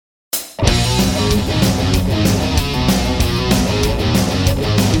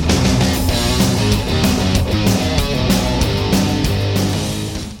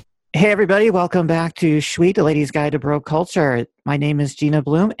Hey, everybody. Welcome back to Sweet, the Ladies Guide to Bro Culture. My name is Gina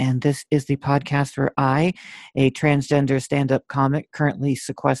Bloom, and this is the podcast where I, a transgender stand-up comic currently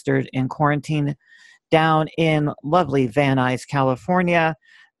sequestered in quarantine down in lovely Van Nuys, California,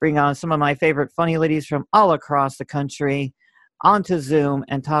 bring on some of my favorite funny ladies from all across the country onto Zoom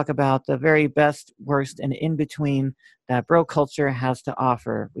and talk about the very best, worst, and in between that bro culture has to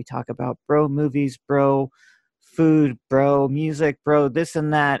offer. We talk about bro movies, bro food, bro music, bro this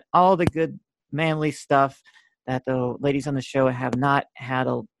and that, all the good manly stuff that the ladies on the show have not had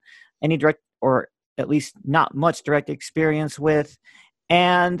any direct, or at least not much direct experience with.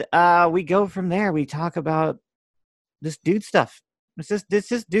 And we go from there. We talk about this dude stuff. It's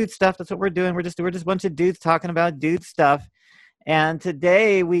just dude stuff. That's what we're doing. We're just a bunch of dudes talking about dude stuff. And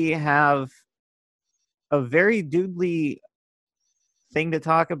today we have a very dudely thing to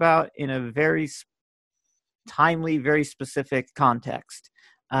talk about in a very timely, very specific context.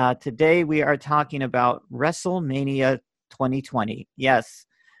 Today we are talking about WrestleMania 2020. Yes,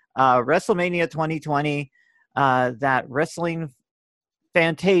 WrestleMania 2020, that wrestling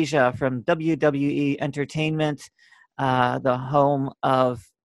Fantasia from WWE Entertainment, the home of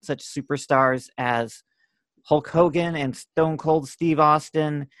such superstars as Hulk Hogan and Stone Cold Steve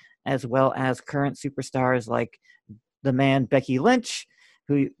Austin, as well as current superstars like the man Becky Lynch,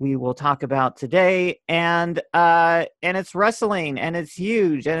 who we will talk about today. And it's wrestling, and it's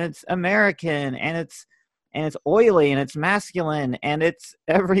huge, and it's American, and it's oily, and it's masculine, and it's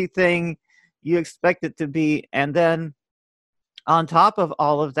everything you expect it to be. And then on top of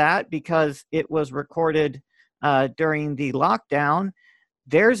all of that, because it was recorded during the lockdown,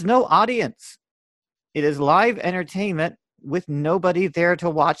 there's no audience. It is live entertainment with nobody there to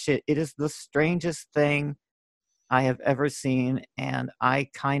watch it. It is the strangest thing I have ever seen, and I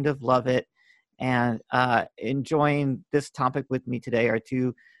kind of love it. And enjoying this topic with me today are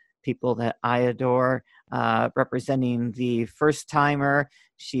two people that I adore, representing the first timer.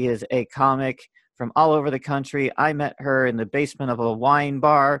 She is a comic from all over the country. I met her in the basement of a wine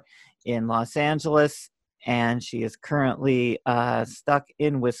bar in Los Angeles, and she is currently stuck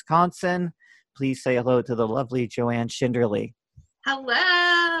in Wisconsin. Please say hello to the lovely Joanne Schinderly.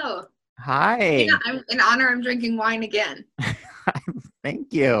 Hello. Hi. Yeah, in honor, I'm drinking wine again.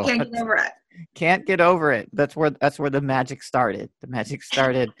 Thank you. Can't get over it. Can't get over it. That's where the magic started. The magic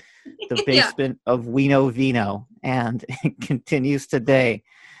started the basement of Wino Vino, and it continues today.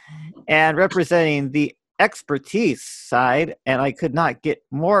 And representing the expertise side, and I could not get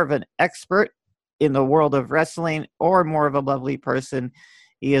more of an expert in the world of wrestling or more of a lovely person.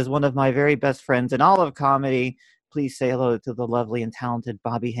 He is one of my very best friends in all of comedy. Please say hello to the lovely and talented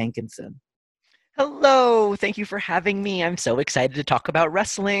Bobby Hankinson. Hello. Thank you for having me. I'm so excited to talk about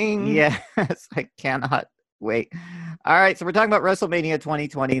wrestling. Yes, I cannot wait. All right, so we're talking about WrestleMania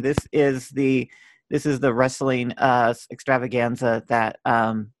 2020. This is the wrestling extravaganza that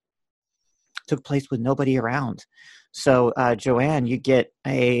took place with nobody around. So, Joanne, you get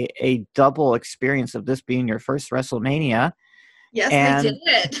a double experience of this being your first WrestleMania. Yes, I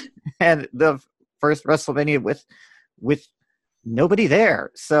did. And the first WrestleMania with nobody there.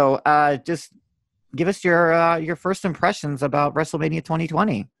 So just give us your first impressions about WrestleMania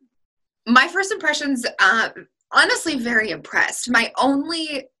 2020. My first impressions, honestly, very impressed. My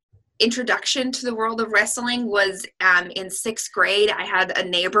only introduction to the world of wrestling was in 6th grade. I had a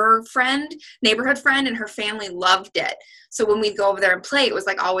neighborhood friend, and her family loved it. So when we'd go over there and play, it was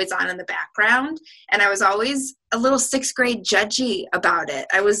like always on in the background. And I was always a little 6th grade judgy about it.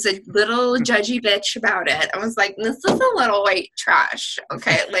 I was a little judgy bitch about it. I was like, this is a little white trash.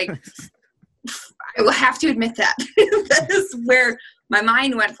 Okay. Like, I will have to admit that. That is where my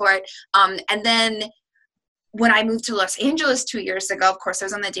mind went for it. And then when I moved to Los Angeles 2 years ago, of course, I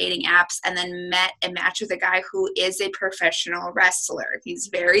was on the dating apps and then met and matched with a guy who is a professional wrestler. He's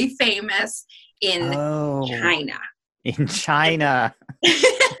very famous in China. In China.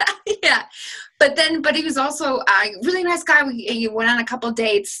 Yeah. But he was also a really nice guy. We went on a couple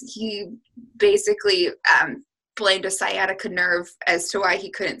dates. He basically blamed a sciatica nerve as to why he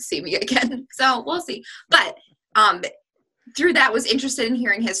couldn't see me again. So we'll see. But through that, was interested in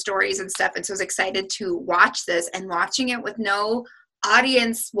hearing his stories and stuff, and so was excited to watch this. And watching it with no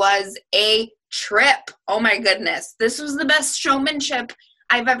audience was a trip. Oh my goodness. This was the best showmanship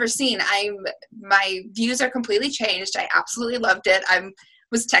I've ever seen. My views are completely changed. I absolutely loved it. I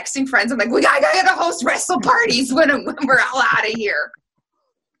was texting friends. I'm like, I gotta host wrestle parties when we're all out of here.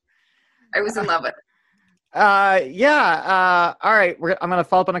 I was in love with it. All right. I'm going to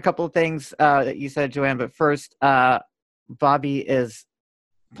follow up on a couple of things that you said, Joanne. But first, Bobby is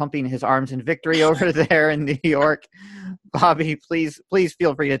pumping his arms in victory over there in New York. Bobby, please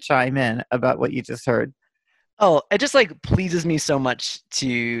feel free to chime in about what you just heard. Oh, it just like pleases me so much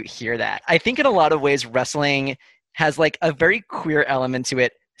to hear that. I think in a lot of ways wrestling has like a very queer element to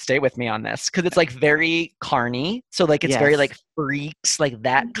it. Stay with me on this because it's like very carny. So like it's very like freaks, like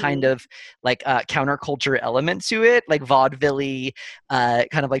that kind of like counterculture element to it, like vaudeville kind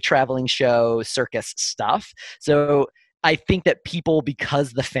of like traveling show circus stuff. So I think that people,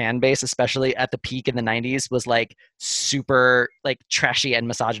 because the fan base, especially at the peak in the 90s, was like super like trashy and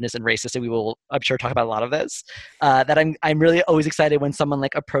misogynist and racist, and we will, I'm sure, talk about a lot of this, that I'm really always excited when someone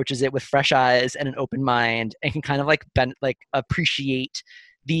like approaches it with fresh eyes and an open mind and can kind of like appreciate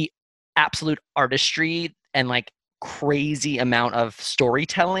the absolute artistry and like crazy amount of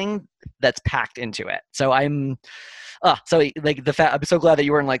storytelling that's packed into it. So I'm like I'm so glad that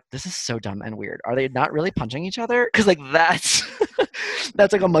you weren't like, this is so dumb and weird. Are they not really punching each other? Because like that's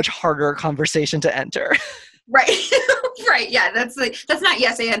that's like a much harder conversation to enter. Right. Right. Yeah. That's not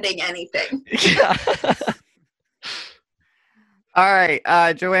yes anding anything. Yeah. All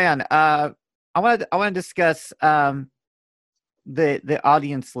right, Joanne. I want to discuss the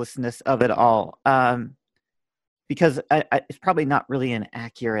audiencelessness of it all, because it's probably not really an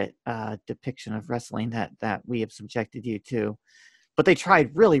accurate depiction of wrestling that we have subjected you to, but they tried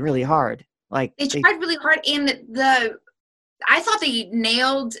really, really hard. Like they tried really hard, and I thought they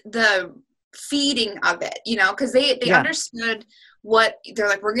nailed the feeding of it, because they understood what they're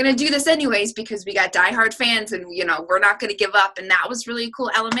like. We're gonna do this anyways because we got diehard fans, and we're not gonna give up, and that was really a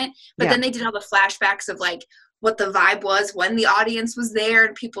cool element. But then they did all the flashbacks of like what the vibe was when the audience was there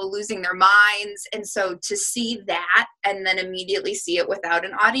and people losing their minds. And so to see that and then immediately see it without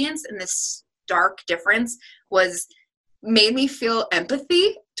an audience and this stark difference made me feel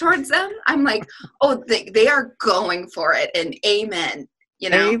empathy towards them. I'm like, oh, they are going for it, and amen.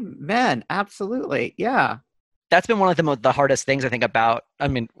 Amen. Absolutely. Yeah. That's been one of the hardest things I think about. I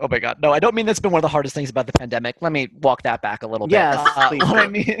mean, oh my God, no, I don't mean that's been one of the hardest things about the pandemic. Let me walk that back a little bit. Yes, what I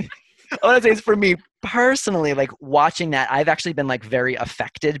mean, what I say is, for me personally, like watching that, I've actually been like very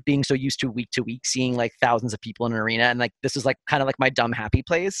affected, being so used to week, seeing like thousands of people in an arena, and like this is like kind of like my dumb happy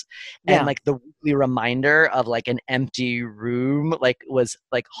place, and like the weekly reminder of like an empty room like was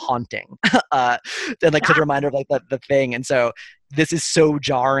like haunting, and like such a reminder of like the thing, and so this is so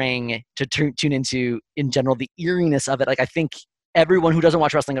jarring to tune into in general, the eeriness of it. Like I think everyone who doesn't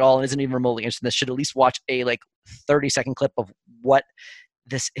watch wrestling at all and isn't even remotely interested in this should at least watch a like 30-second clip of what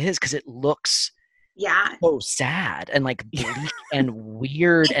this is, because it looks so sad and like bleak and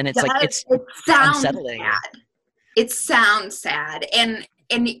weird, and it's like it sounds unsettling. Sad. It sounds sad, and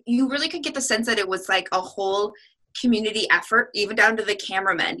you really could get the sense that it was like a whole community effort, even down to the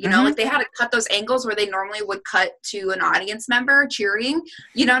cameramen. Like they had to cut those angles where they normally would cut to an audience member cheering,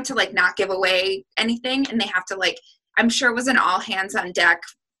 to like not give away anything, and they have to like, I'm sure it was an all hands on deck.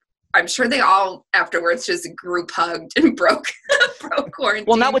 I'm sure they all afterwards just group hugged and broke quarantine.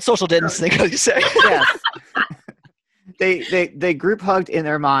 Well, not with social distancing, as you say. Yes. They group hugged in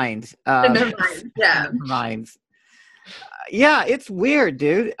their minds. In their minds, yeah. In their minds. Yeah, it's weird,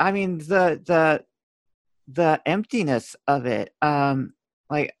 dude. I mean, the emptiness of it.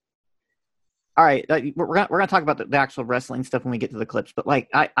 Like, all right, we're gonna talk about the actual wrestling stuff when we get to the clips. But like,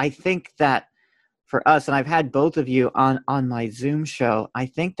 I think that for us, and I've had both of you on my Zoom show, I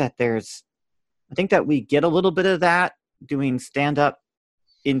think that we get a little bit of that doing stand up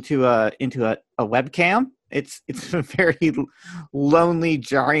into a webcam. It's a very lonely,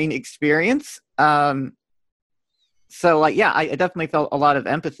 jarring experience. So like, yeah, I definitely felt a lot of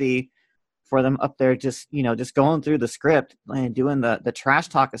empathy for them up there, just going through the script and doing the trash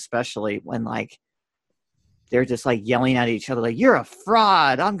talk, especially when like they're just like yelling at each other like, you're a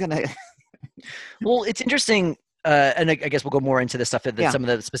fraud, I'm gonna Well, it's interesting, and I guess we'll go more into the stuff, some of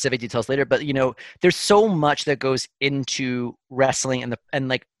the specific details later. But there's so much that goes into wrestling and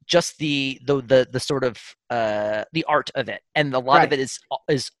like just the sort of the art of it, and a lot of it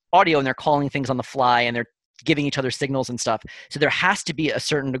is audio, and they're calling things on the fly, and they're giving each other signals and stuff. So there has to be a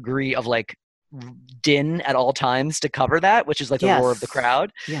certain degree of like din at all times to cover that, which is like the roar of the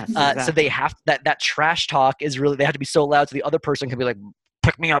crowd. Yes, exactly. So they have that trash talk is really, they have to be so loud so the other person can be like,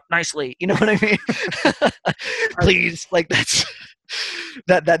 pick me up nicely, you know what I mean? Please, like that's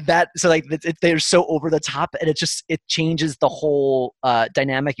that so like they're so over the top, and it changes the whole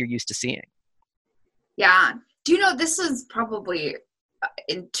dynamic you're used to seeing. Yeah. Do you know, this is probably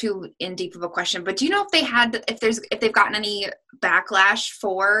in deep of a question, but do you know if they've gotten any backlash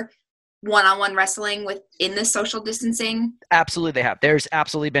for one-on-one wrestling within the social distancing? Absolutely, they have. There's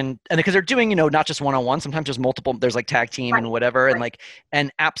absolutely been, and because they're doing, not just one-on-one, sometimes there's multiple, there's like tag team and whatever, and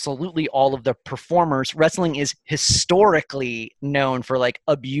and absolutely all of the performers, wrestling is historically known for like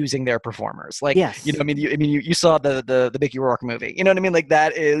abusing their performers. Like, Yes. you saw the Mickey Rourke movie, you know what I mean? Like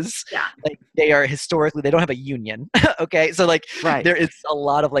that is, like they are historically, they don't have a union. Okay. So like there is a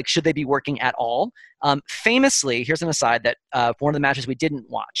lot of like, should they be working at all? Famously, here's an aside that for one of the matches we didn't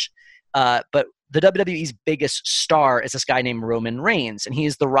watch, but the WWE's biggest star is this guy named Roman Reigns, and he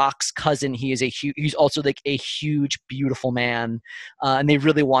is The Rock's cousin. He is he's also like a huge, beautiful man, and they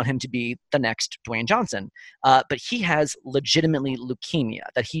really want him to be the next Dwayne Johnson. But he has legitimately leukemia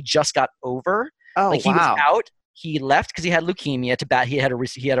that he just got over. Oh, like he was out. He left because he had leukemia to bat. He had a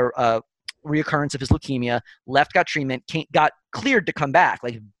reoccurrence of his leukemia. Left, got treatment, got cleared to come back.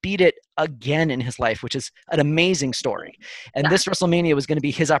 Like beat it again in his life, which is an amazing story. And this WrestleMania was going to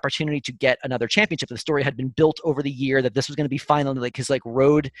be his opportunity to get another championship. The story had been built over the year that this was going to be finally like his like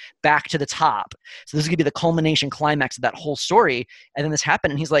road back to the top. So this is going to be the culmination climax of that whole story. And then this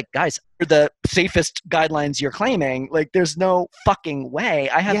happened, and he's like, guys, the safest guidelines you're claiming, like there's no fucking way.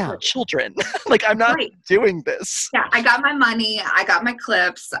 I have 4 children. Like I'm not doing this. Yeah, I got my money. I got my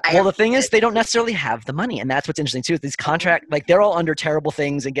clips. Well, the thing is, they don't necessarily have the money, and that's what's interesting too. These contract, like they're all under terrible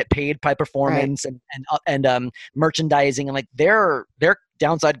things and get paid by performance and merchandising, and like their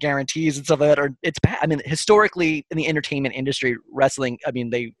downside guarantees and stuff like that it's bad. I mean, historically in the entertainment industry, wrestling, I mean,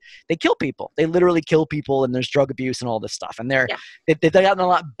 they kill people. They literally kill people, and there's drug abuse and all this stuff. And they've gotten a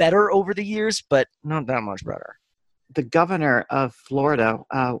lot better over the years, but not that much better. The governor of Florida,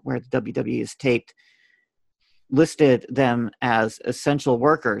 where the WWE is taped, listed them as essential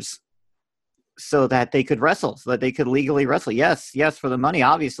workers so that they could wrestle, so that they could legally wrestle. Yes, for the money.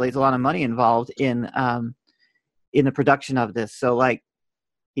 Obviously, it's a lot of money involved in the production of this. So, like,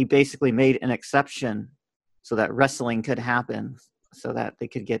 he basically made an exception so that wrestling could happen, so that they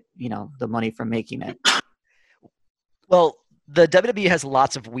could get, the money from making it. Well, the WWE has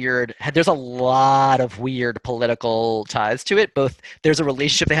there's a lot of weird political ties to it. Both there's a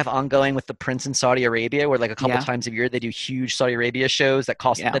relationship they have ongoing with the Prince in Saudi Arabia, where like a couple times a year they do huge Saudi Arabia shows that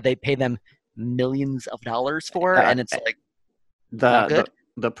cost that they pay them millions of dollars for, and it's like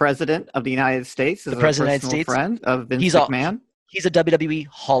the president of the United States is a personal friend of Vince McMahon. He's a WWE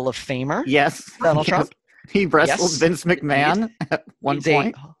Hall of Famer. Yes, Donald Trump. He wrestled Vince McMahon at one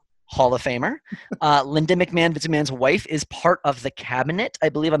point. Hall of Famer. Linda McMahon, Vince McMahon's wife, is part of the cabinet, I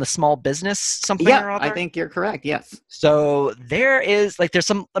believe, on the small business something or other. I think you're correct, yes. So there is, like, there's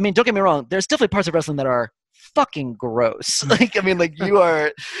some, I mean, don't get me wrong, there's definitely parts of wrestling that are fucking gross. Like, I mean, like, you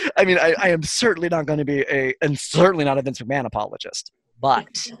are, I mean, I am certainly not going to be and certainly not a Vince McMahon apologist. But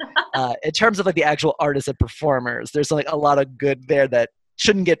in terms of, like, the actual artists and performers, there's, like, a lot of good there that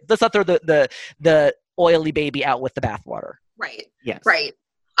shouldn't let's not throw the oily baby out with the bathwater. Right. Yes. Right.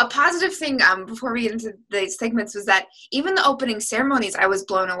 A positive thing before we get into the segments was that even the opening ceremonies I was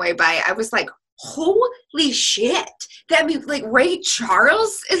blown away by. I was like, holy shit. That means like Ray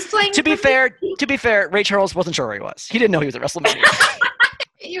Charles is playing. To be fair, Ray Charles wasn't sure where he was. He didn't know he was at WrestleMania.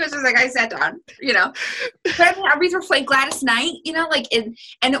 He was just like, I sat down, But I mean, Aretha Franklin, Gladys Knight, like, and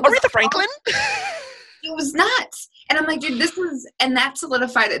it was Aretha Franklin. It was nuts. And I'm like, dude, and that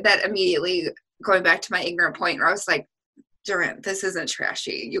solidified it, that immediately, going back to my ignorant point where I was like, Durant, this isn't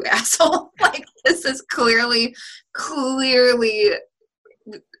trashy, you asshole. Like, this is clearly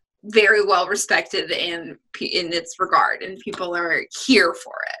very well respected in its regard, and people are here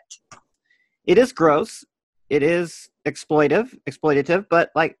for it. It is gross. It is exploitative,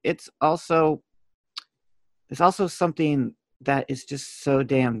 but like there's also something that is just so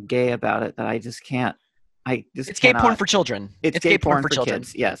damn gay about it that I just can't. It's gay porn for children. It's gay porn for children.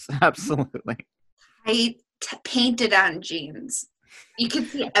 Kids. Yes, absolutely. Painted on jeans. You can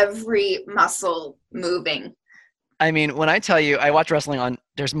see every muscle moving. I mean, when I tell you I watch wrestling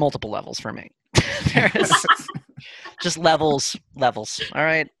there's multiple levels for me. There's just levels. All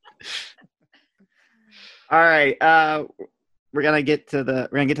right. We're gonna get to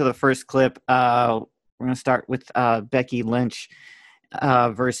the first clip. We're gonna start with Becky Lynch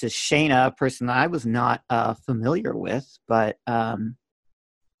versus Shayna, a person that I was not familiar with, but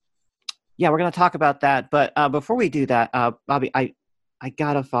we're going to talk about that. But before we do that, Bobby, I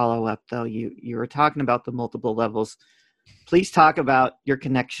got to follow up, though. You were talking about the multiple levels. Please talk about your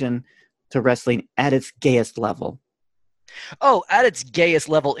connection to wrestling at its gayest level. Oh, at its gayest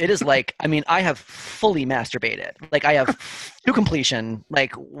level, it is like, I mean, I have fully masturbated. Like, I have to completion,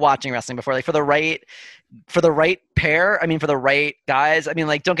 like, watching wrestling before. Like, for the right pair, I mean, for the right guys, I mean,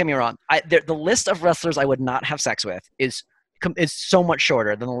 like, don't get me wrong. The list of wrestlers I would not have sex with is is so much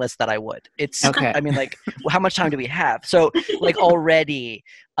shorter than the list that I would. It's Okay. I mean, like, how much time do we have? So like already,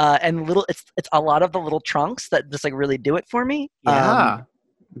 and it's a lot of the little trunks that just like really do it for me. Yeah.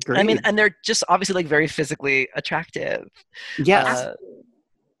 I mean, Agreed. and they're just obviously like very physically attractive. Yes.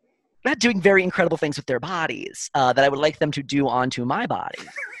 Not doing very incredible things with their bodies that I would like them to do onto my body.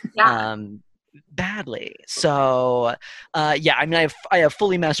 Yeah. Badly. So, yeah, I mean, I have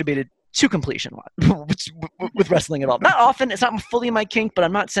fully masturbated to completion with wrestling at all. Not often. It's not fully my kink, but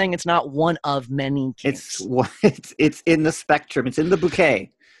I'm not saying it's not one of many kinks. It's in the spectrum. It's in the bouquet.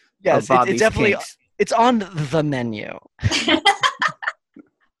 Yes, of Bobby's it's definitely kinks. it's on the menu.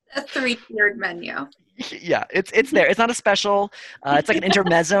 A 3-tiered menu. Yeah, it's there. It's not a special. It's like an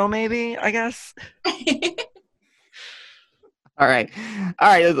intermezzo, maybe, I guess. All right.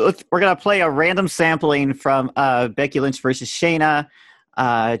 We're gonna play a random sampling from Becky Lynch versus Shayna.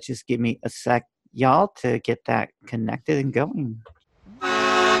 Just give me a sec, y'all, to get that connected and going.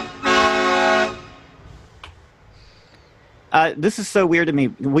 This is so weird to me.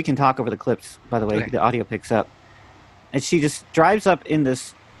 We can talk over the clips, by the way. Okay. The audio picks up. And she just drives up in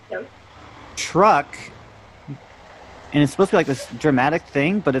this truck, and it's supposed to be like this dramatic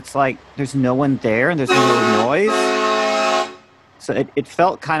thing, but it's like there's no one there and there's no noise. So it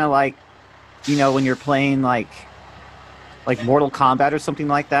felt kind of like, when you're playing like Mortal Kombat or something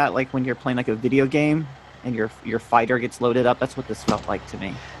like that, like when you're playing like a video game and your fighter gets loaded up. That's what this felt like to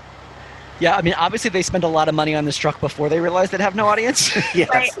me. Yeah, I mean, obviously they spent a lot of money on this truck before they realized they'd have no audience. Yes.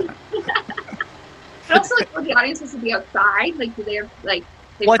 Right. But also, like, the audience has to be outside. Like, do they have like?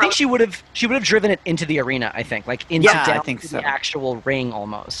 Well, I think she would have driven it into the arena. I think, like into Yeah, I down think to so. the actual ring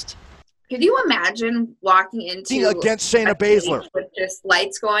almost. Could you imagine walking into against Shayna a stage Baszler? with just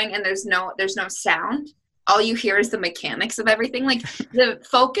lights going and there's no sound? All you hear is the mechanics of everything. Like, the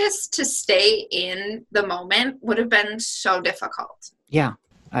focus to stay in the moment would have been so difficult. Yeah,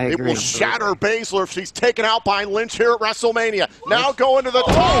 I It agree. will shatter Baszler if she's taken out by Lynch here at WrestleMania. Now going to the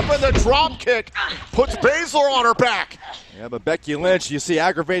top, and the drop kick puts Baszler on her back. Yeah, but Becky Lynch, you see,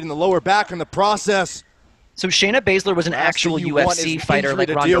 aggravating the lower back in the process. So Shayna Baszler was an Last actual thing you want UFC is fighter injury like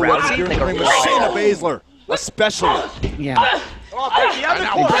to Ronda deal with Rousey. during Like the a ring with real- Shayna Baszler, especially. Yeah, And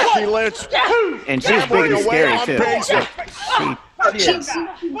now Becky Lynch and she's big hammering and away scary on too. Baszler.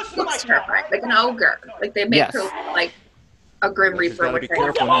 She looks terrifying, like an ogre. Like, they make Yes. her look like a Grim She's Reaper. got to with be her.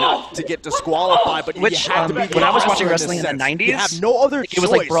 careful not to get disqualified, but Which, you have to be when I was watching aggressive wrestling in the this sense. 90s, you have no other it was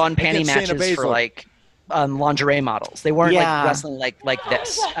like choice bra and panty against Shayna matches for Baszler. like lingerie models. They weren't Yeah. like wrestling like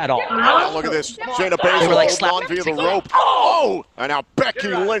this at all. Now look at this. Shayna Baszler were, like, holding on via the slapping. rope. Oh! And now Becky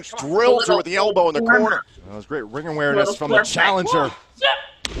Lynch drills her with the elbow in the corner. That was great ring awareness Little from the forefight. challenger.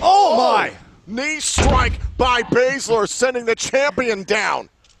 Oh my! Knee strike by Baszler, sending the champion down.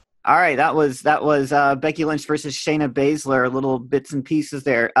 All right, that was Becky Lynch versus Shayna Baszler. Little bits and pieces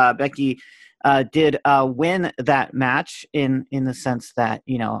there. Becky did win that match in the sense that,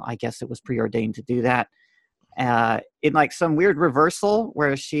 I guess it was preordained to do that. In like some weird reversal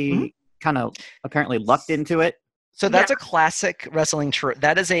where she kind of apparently lucked into it. So that's a classic wrestling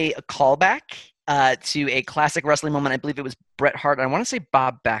that is a callback to a classic wrestling moment. I believe it was Bret Hart. I want to say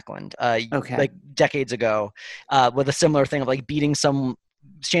Bob Backlund, Okay. like decades ago, with a similar thing of like beating some.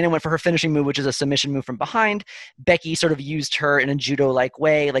 Shayna went for her finishing move, which is a submission move from behind. Becky sort of used her in a judo-like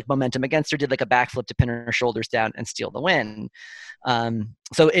way, like momentum against her, did like a backflip to pin her shoulders down and steal the win.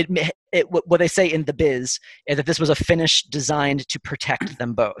 So what they say in the biz is that this was a finish designed to protect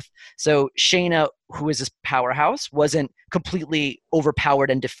them both. So Shayna, who is this powerhouse, wasn't completely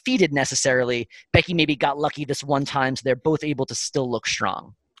overpowered and defeated necessarily. Becky maybe got lucky this one time, so they're both able to still look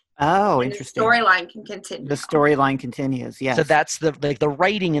strong. Oh, And interesting. the storyline can continue. The storyline continues. Yes. So that's the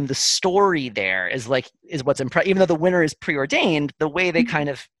writing and the story there is what's impressive. Even though the winner is preordained, the way they kind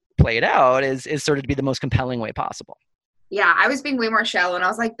of play it out is sort of to be the most compelling way possible. Yeah, I was being way more shallow, and I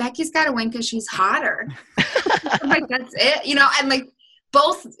was like, Becky's got to win because she's hotter. I'm like, that's it, and like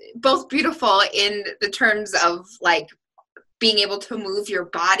both beautiful in the terms of like being able to move your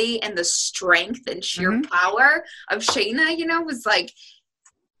body and the strength and sheer power of Shayna, was like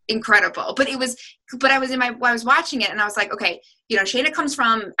incredible. But I was watching it, and I was like, okay, Shayna comes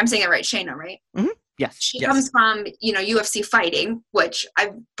from, I'm saying it right, Shayna, right? Yes. She comes from, UFC fighting, which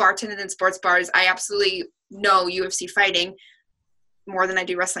I've bartended in sports bars. I absolutely know UFC fighting more than I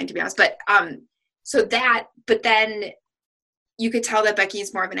do wrestling, to be honest. But but then you could tell that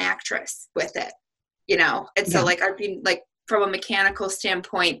Becky's more of an actress with it, And so like, I've been like, from a mechanical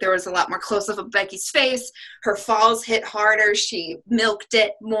standpoint, there was a lot more close-up of Becky's face. Her falls hit harder. She milked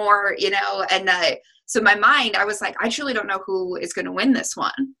it more, and so in my mind, I was like, I truly don't know who is going to win this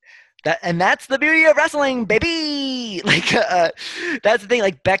one. That's the beauty of wrestling, baby. Like that's the thing.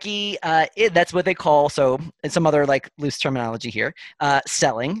 Like Becky, that's what they call. So, and some other like loose terminology here.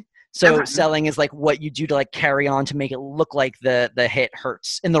 Selling. So Okay. selling is like what you do to like carry on to make it look like the hit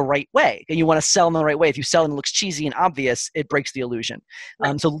hurts in the right way. And you want to sell in the right way. If you sell and it looks cheesy and obvious, it breaks the illusion.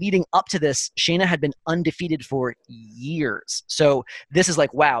 Right. So leading up to this, Shayna had been undefeated for years. So this is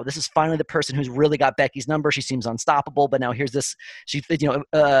like, wow, this is finally the person who's really got Becky's number. She seems unstoppable, but now here's this,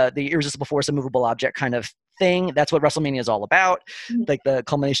 the irresistible force, immovable object kind of thing. That's what WrestleMania is all about, like the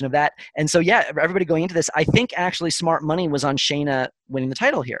culmination of that. And so, yeah, everybody going into this, I think actually smart money was on Shayna winning the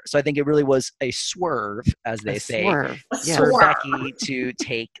title here. So I think it really was a swerve, as they say, for Becky to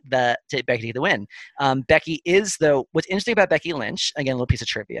take the win. Becky is, though, what's interesting about Becky Lynch, again, a little piece of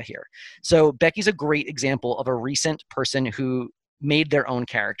trivia here. So Becky's a great example of a recent person who made their own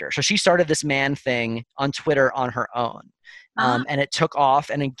character. So she started this man thing on Twitter on her own. And it took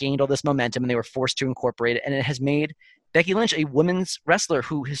off and it gained all this momentum and they were forced to incorporate it. And it has made Becky Lynch a women's wrestler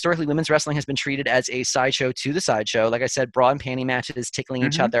who historically women's wrestling has been treated as a sideshow to the sideshow. Like I said, bra and panty matches, tickling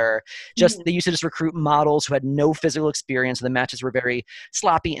each other. They used to just recruit models who had no physical experience. So the matches were very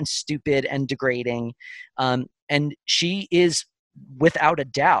sloppy and stupid and degrading. And she is, without a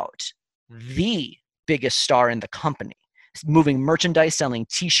doubt, the biggest star in the company. Moving merchandise, selling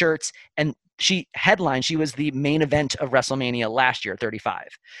T-shirts, and she was the main event of WrestleMania last year, 35,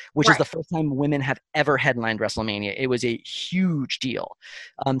 which is the first time women have ever headlined WrestleMania. It was a huge deal.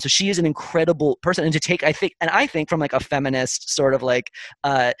 So she is an incredible person. And to take, I think from like a feminist sort of like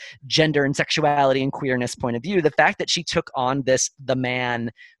gender and sexuality and queerness point of view, the fact that she took on the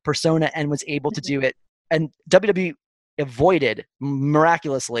man persona and was able to do it, and WWE avoided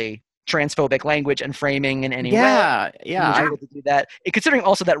miraculously transphobic language and framing in any way. Yeah. Able to do that. Considering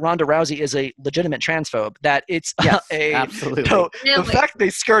also that Ronda Rousey is a legitimate transphobe, that it's absolutely. So the fact they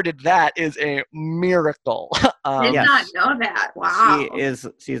skirted that is a miracle. I did not know that. Wow.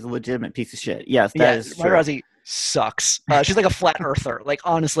 She's a legitimate piece of shit. Yes, that is true. Ronda Rousey sucks. She's like a flat earther. Like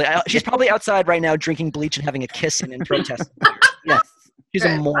honestly, she's probably outside right now drinking bleach and having a kiss in protest. Yes, she's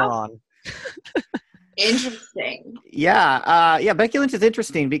a moron. Interesting. Yeah. Becky Lynch is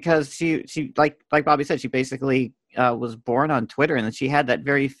interesting because she like Bobby said, she basically was born on Twitter, and then she had that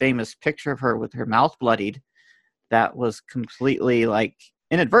very famous picture of her with her mouth bloodied. That was completely like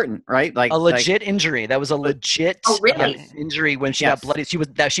inadvertent, right? Like a legit injury. That was a legit injury when she got bloodied. She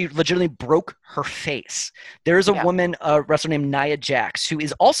legitimately broke her face. There is a woman, a wrestler named Nia Jax, who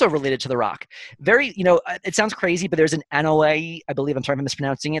is also related to The Rock. Very, it sounds crazy, but there's an Anoa'i, I believe, I'm sorry if I'm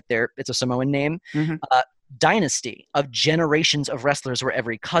mispronouncing it there. It's a Samoan name. Dynasty of generations of wrestlers where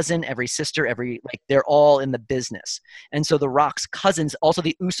every cousin, every sister, they're all in the business. And so The Rock's cousins, also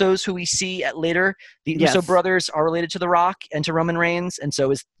the Usos who we see later, the Uso brothers are related to The Rock and to Roman Reigns, and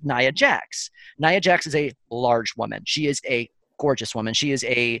so is Nia Jax. Nia Jax is a large woman. She is a gorgeous woman. She is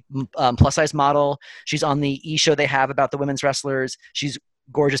a plus-size model. She's on the E! Show they have about the women's wrestlers. She's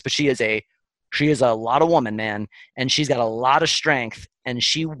gorgeous, but she is a lot of woman, man, and she's got a lot of strength. And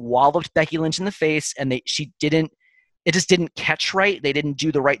she walloped Becky Lynch in the face, and it just didn't catch right. They didn't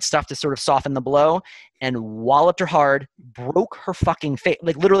do the right stuff to sort of soften the blow, and walloped her hard, broke her fucking face.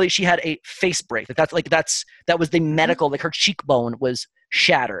 Like literally, she had a face break. That was the medical. Like her cheekbone was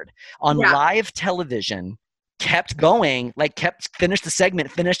shattered on live television. Kept going, finished the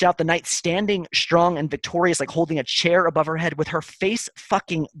segment, finished out the night standing strong and victorious, like holding a chair above her head with her face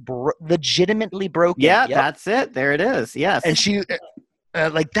fucking legitimately broken. Yeah, that's it. There it is. Yes. And she,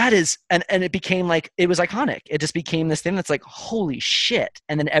 that is, and it became like, it was iconic. It just became this thing that's like, holy shit.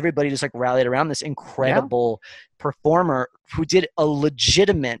 And then everybody just like rallied around this incredible performer who did a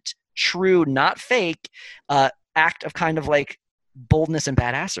legitimate, true, not fake act of kind of like boldness and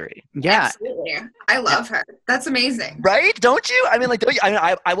badassery. Yeah, absolutely. I love her. That's amazing, right? Don't you? I mean, like, don't you?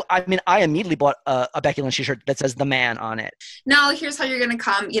 I immediately bought a Becky Lynch t-shirt that says "the man" on it. No, here's how you're gonna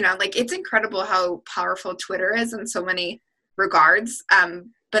come. It's incredible how powerful Twitter is in so many regards.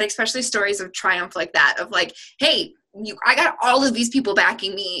 But especially stories of triumph like that, of like, hey, I got all of these people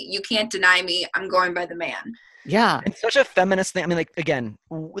backing me. You can't deny me. I'm going by the man. Yeah. It's such a feminist thing. I mean, like, again,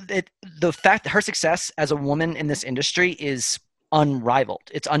 the fact that her success as a woman in this industry is unrivaled.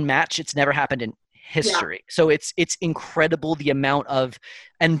 It's unmatched. It's never happened in history. Yeah. So it's incredible the amount of,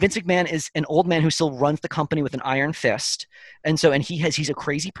 and Vince McMahon is an old man who still runs the company with an iron fist. And so, and he's a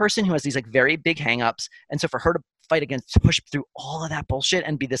crazy person who has these like very big hangups. And so for her to fight against, to push through all of that bullshit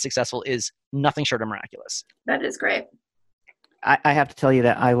and be this successful is nothing short of miraculous. That is great. I have to tell you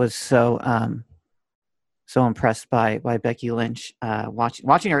that I was so so impressed by Becky Lynch,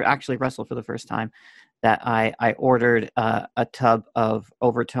 watching her actually wrestle for the first time, that I ordered a tub of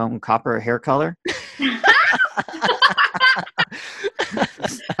Overtone copper hair color. Dude,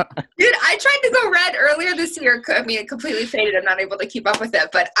 I tried to go red earlier this year. I mean, it completely faded. I'm not able to keep up with it.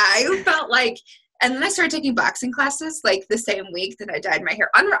 But I felt like, and then I started taking boxing classes like the same week that I dyed my hair.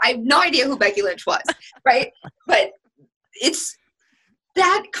 I have no idea who Becky Lynch was, right? But it's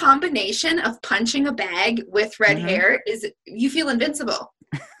that combination of punching a bag with red hair is, you feel invincible.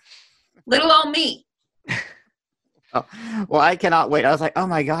 Little old me. Oh, well, I cannot wait. I was like, oh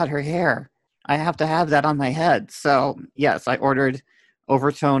my God, her hair. I have to have that on my head. So yes, I ordered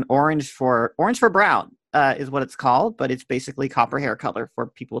Overtone orange for brown is what it's called, but it's basically copper hair color for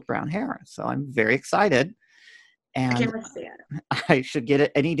people with brown hair. So I'm very excited, and I can't wait to see it. I should get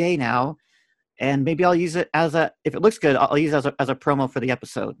it any day now. And maybe I'll use it if it looks good, I'll use it as a promo for the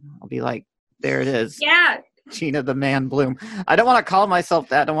episode. I'll be like, there it is. Yeah. Gina the Man Bloom. I don't want to call myself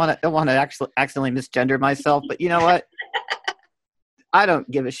that. I don't want to actually accidentally misgender myself, but you know what? I don't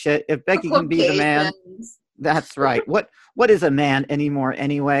give a shit. If Becky can be the man, that's right. What is a man anymore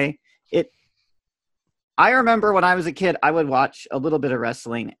anyway? I remember when I was a kid, I would watch a little bit of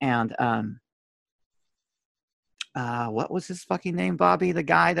wrestling, and what was his fucking name, Bobby? The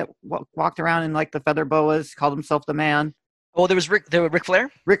guy that walked around in like the feather boas, called himself the man. Oh, there was Ric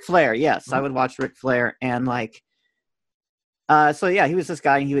Flair? Ric Flair, yes. Mm-hmm. I would watch Ric Flair, and like so yeah, he was this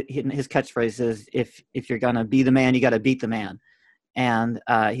guy, and his catchphrase is, if you're gonna be the man, you gotta beat the man. And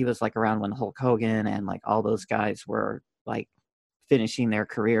he was like around when Hulk Hogan and like all those guys were like finishing their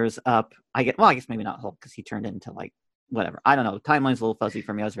careers up. I guess maybe not Hulk, because he turned into like whatever. I don't know. Timeline's a little fuzzy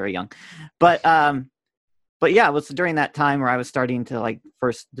for me. I was very young, but yeah, it was during that time where I was starting to like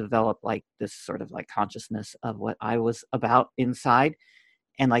first develop like this sort of like consciousness of what I was about inside.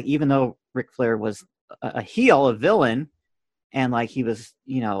 And like, even though Ric Flair was a heel, a villain, and like he was,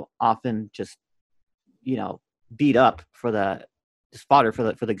 often just, beat up for the spotter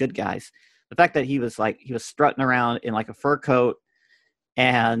for the good guys. The fact that he was strutting around in like a fur coat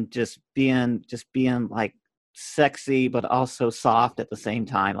and just being like sexy but also soft at the same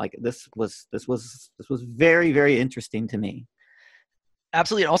time, like this was very, very interesting to me.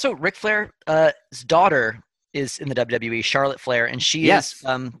 Absolutely. And also Ric Flair's daughter is in the WWE, Charlotte Flair, and she is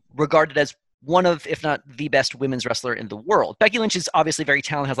regarded as one of, if not the best women's wrestler in the world. Becky Lynch is obviously very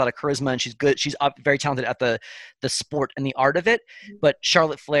talented, has a lot of charisma, and she's good. She's very talented at the sport and the art of it. But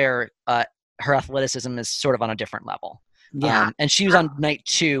Charlotte Flair, her athleticism is sort of on a different level. Yeah. And she was on night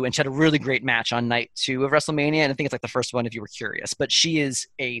 2, and she had a really great match on night 2 of WrestleMania. And I think it's like the first one, if you were curious. But she is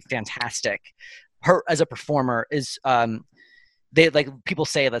a fantastic. Her as a performer is. They like, people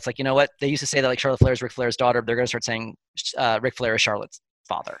say that's like, you know what, they used to say that like Charlotte Flair is Ric Flair's daughter, but they're going to start saying Ric Flair is Charlotte's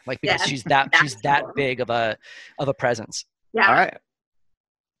father, like, because she's that big of a presence. Yeah. All right.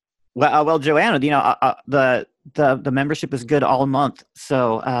 Well, Joanna, the membership is good all month,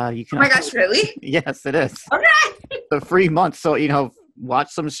 so you can. Oh my gosh, really? Yes, it is. Okay. The free month, so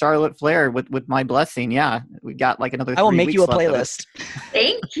watch some Charlotte Flair with my blessing. Yeah, we got like another. I will make you a playlist.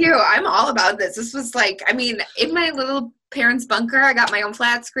 Thank you. I'm all about this. This was like, I mean, in my little parents' bunker, I got my own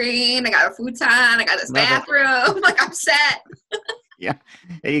flat screen. I got a futon. I got this bathroom. Like, I'm set. Yeah,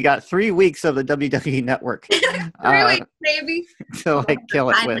 and you got 3 weeks of the WWE Network. 3 weeks, baby. To like kill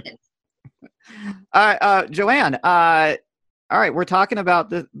it with. All right, Joanne. All right, we're talking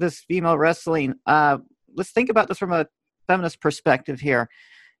about this female wrestling. Let's think about this from a feminist perspective here.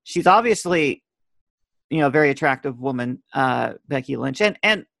 She's obviously, a very attractive woman, Becky Lynch,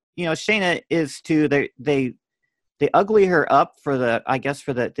 and Shayna is too. They ugly her up for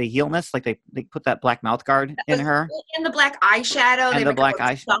the heelness. Like they put that black mouth guard in her. And the black eyeshadow. And the black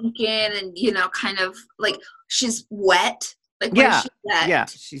eye sunken, and kind of like she's wet. Like, yeah,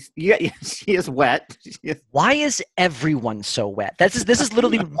 she is wet. Why is everyone so wet? This is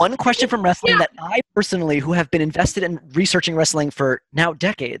literally one question from wrestling that I personally, who have been invested in researching wrestling for now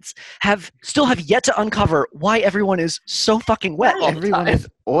decades, still have yet to uncover why everyone is so fucking wet. Everyone is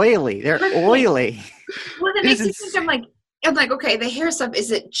oily. They're oily. Well, that makes me think. I'm like, okay, the hair stuff,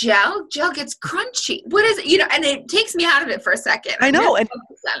 is it gel? Gel gets crunchy. What is it? And it takes me out of it for a second. I know. And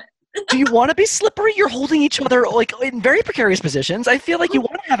do you want to be slippery? You're holding each other like in very precarious positions. I feel like you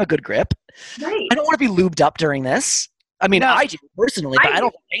want to have a good grip. Right. I don't want to be lubed up during this. I mean, I do personally, but I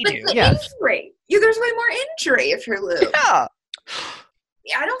don't think they do. Injury. There's way more injury if you're lubed. Yeah.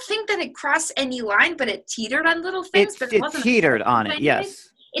 I don't think that it crossed any line, but it teetered on little things. But it wasn't teetered on it. Yes.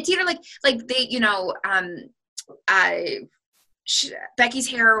 It teetered like they, Becky's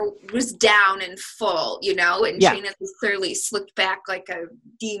hair was down and full, you know, and Yeah. Shayna's was clearly slicked back like a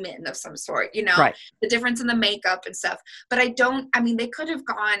demon of some sort, you know, Right. the difference in the makeup and stuff. But they could have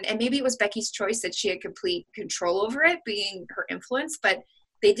gone, and maybe it was Becky's choice that she had complete control over it being her influence, but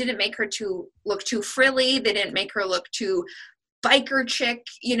they didn't make her look too frilly. They didn't make her look too biker chick,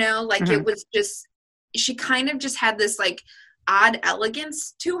 you know, like Mm-hmm. it was just, she kind of just had this like odd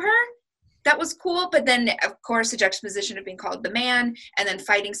elegance to her that was cool. But then of course the juxtaposition of being called the man and then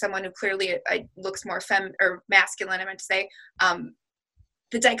fighting someone who clearly looks more or masculine, I meant to say,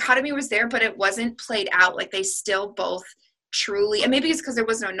 the dichotomy was there, but it wasn't played out. Like they still both truly, and maybe it's because there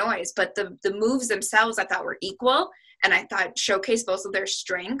was no noise, but the moves themselves I thought were equal, and I thought showcased both of their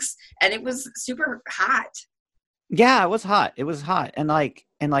strengths, and it was super hot. Yeah, it was hot. It was hot. And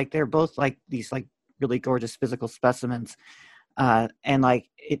they're both like these like really gorgeous physical specimens. And like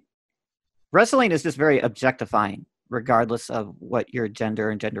wrestling is just very objectifying, regardless of what your gender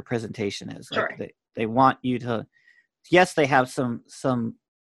and gender presentation is. Sure. Like they want you to, yes, they have some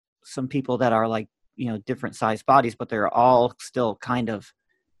people that are like, you know, different sized bodies, but they're all still kind of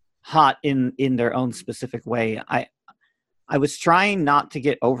hot in their own specific way. I was trying not to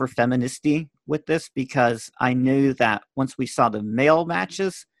get over feministy with this because I knew that once we saw the male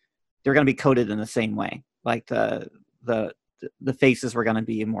matches, they're going to be coded in the same way. Like the faces were going to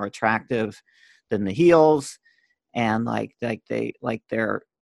be more attractive than the heels, and like their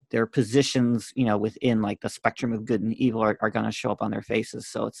positions, you know, within like the spectrum of good and evil are going to show up on their faces.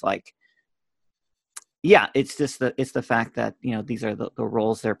 So it's like, yeah, it's just the fact that, you know, these are the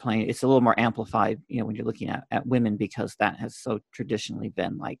roles they're playing. It's a little more amplified, you know, when you're looking at women, because that has so traditionally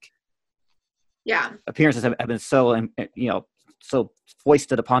been like, Yeah. appearances have been so, you know, so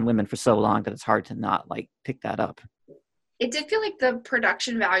foisted upon women for so long that it's hard to not like pick that up. It did feel like the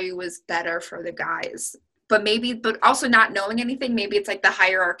production value was better for the guys, but also not knowing anything, maybe it's like the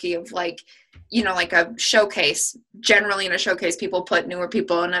hierarchy of like, you know, like a showcase. Generally in a showcase, people put newer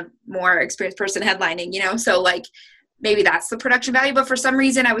people and a more experienced person headlining, you know? So like, maybe that's the production value. But for some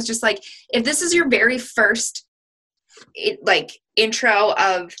reason, I was just like, if this is your very first intro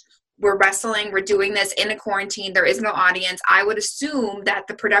of we're wrestling, we're doing this in a quarantine, there is no audience, I would assume that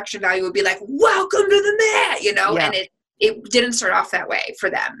the production value would be like, welcome to the mat, you know? Yeah. And it didn't start off that way for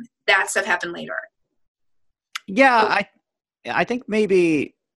them. That stuff happened later. Yeah, I think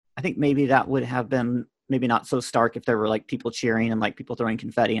maybe that would have been maybe not so stark if there were like people cheering and like people throwing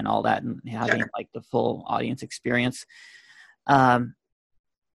confetti and all that and having Sure. like the full audience experience.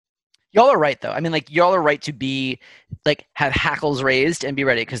 Y'all are right, though. I mean, like, y'all are right to be, like, have hackles raised and be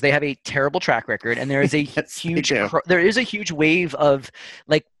ready, because they have a terrible track record, and there is a Yes, they do. there is a huge wave of,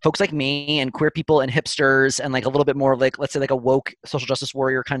 like, folks like me and queer people and hipsters and, like, a little bit more, like, let's say, like, a woke social justice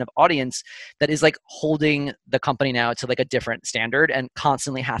warrior kind of audience that is, like, holding the company now to, like, a different standard and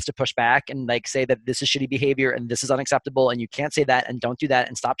constantly has to push back and, like, say that this is shitty behavior and this is unacceptable and you can't say that and don't do that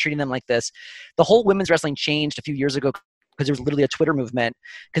and stop treating them like this. The whole women's wrestling changed a few years ago because there was literally a Twitter movement,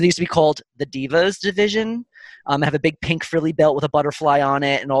 because it used to be called the Divas division. Have a big pink frilly belt with a butterfly on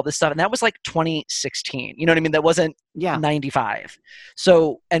it and all this stuff. And that was like 2016. You know what I mean? That wasn't 95.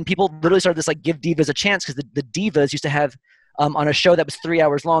 So, and people literally started this like give divas a chance, because the divas used to have on a show that was 3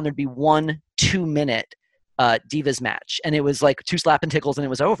 hours long, there'd be 1 2-minute divas match, and it was like 2 slap and tickles and it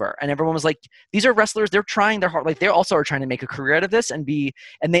was over. And everyone was like, these are wrestlers, they're trying their heart, like they also are trying to make a career out of this and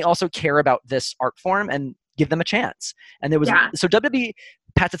they also care about this art form, and give them a chance. And there was so WWE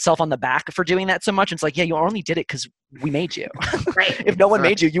pats itself on the back for doing that so much. And it's like, yeah, you only did it because we made you. Right. If no one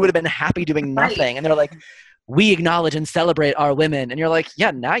made you, you would have been happy doing nothing. Right. And they're like, we acknowledge and celebrate our women. And you're like,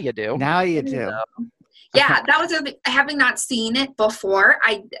 yeah, now you do. Now you do. Yeah, that was having not seen it before.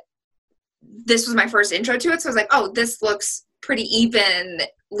 This was my first intro to it, so I was like, oh, this looks pretty evenly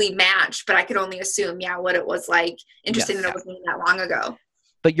matched, but I could only assume, what it was like. Interesting that it wasn't that long ago.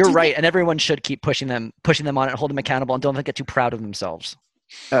 But you're right, and everyone should keep pushing them on it and hold them accountable, and don't get too proud of themselves.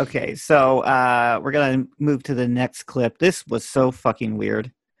 Okay, so we're gonna move to the next clip. This was so fucking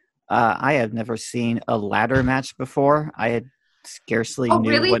weird. I have never seen a ladder match before. I had scarcely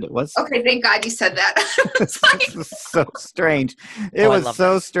knew what it was. Okay, thank God you said that. This was so strange. It was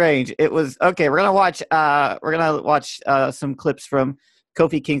so strange. It was okay. We're gonna watch some clips from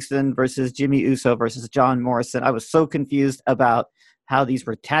Kofi Kingston versus Jimmy Uso versus John Morrison. I was so confused about how these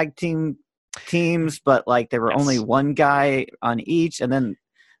were tag teams, but like there were only one guy on each, and then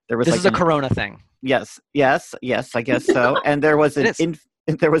there was this is a Corona thing. Yes, I guess so. And there was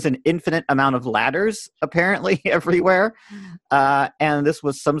an infinite amount of ladders apparently everywhere, and this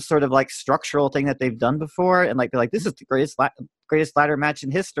was some sort of like structural thing that they've done before, and like they're like, this is the greatest ladder match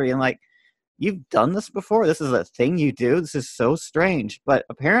in history, and like you've done this before? This is a thing you do? This is so strange. But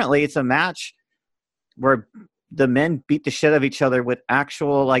apparently it's a match where the men beat the shit out of each other with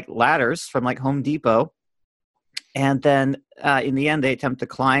actual like ladders from like Home Depot. And then in the end, they attempt to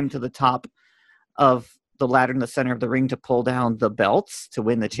climb to the top of the ladder in the center of the ring to pull down the belts to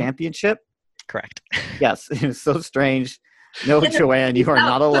win the championship. Correct. Yes, it was so strange. No, Joanne, you are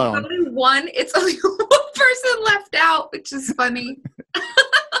not alone. It's only one person left out, which is funny.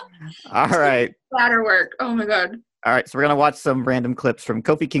 All right. Ladder work. Oh my God. All right, so we're going to watch some random clips from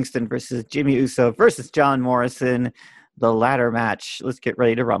Kofi Kingston versus Jimmy Uso versus John Morrison, the ladder match. Let's get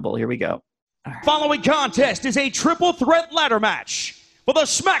ready to rumble. Here we go. Right. Following contest is a triple threat ladder match for the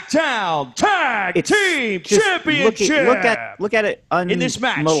SmackDown Tag Team Championship. Look at it. In this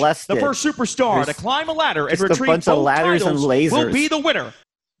match, the first superstar to climb a ladder and retrieve both ladders and lasers will be the winner.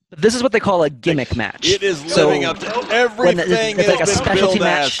 This is what they call a gimmick match. It is living up to everything. It's like a specialty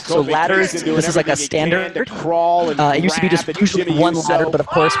match. So ladders, this is like a standard. It used to be just usually one ladder, but of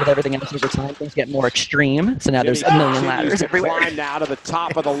course, with everything else over time, things get more extreme. So now there's a million ladders everywhere. Climb now to the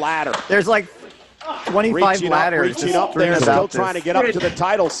top of the ladder. There's like 25 ladders. Reaching up there, still trying to get up to the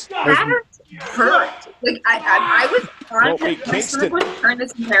titles. Ladders hurt. Like I was on the turn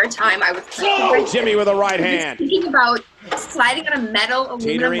this entire time. I was Jimmy with a right hand. Thinking about sliding on a metal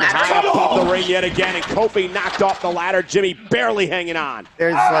aluminum ladder. High up off the ring yet again, and Kofi knocked off the ladder. Jimmy barely hanging on.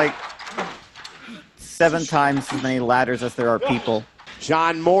 There's like 7 times as many ladders as there are people.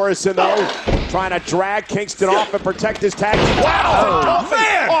 John Morrison, though, trying to drag Kingston off and protect his tag. Wow! Oh,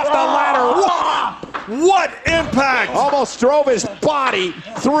 man! Off the ladder. What impact! Almost drove his body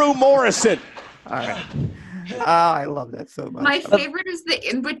through Morrison. All right. Oh, I love that so much. My favorite is the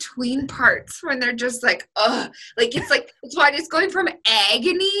in-between parts when they're just like, ugh. Like, it's why it's going from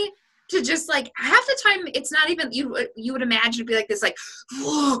agony to just like, half the time it's not even, you would imagine it'd be like this, like,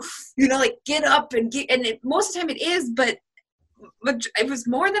 whoa, like get up and most of the time it is, but it was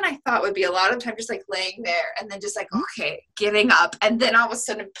more than I thought would be. A lot of time just like laying there and then just like, okay, getting up, and then all of a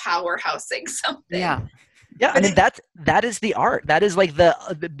sudden powerhousing something. Yeah, I mean that is the art. That is like the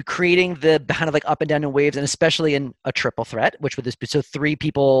creating the kind of like up and down in waves, and especially in a triple threat, which would this be so 3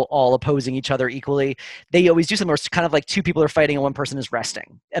 people all opposing each other equally. They always do something where it's kind of like 2 people are fighting and one person is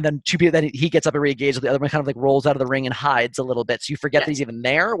resting, and then 2 people, then he gets up and re-engages, the other one kind of like rolls out of the ring and hides a little bit, so you forget that he's even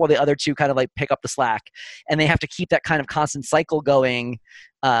there, while the other 2 kind of like pick up the slack, and they have to keep that kind of constant cycle going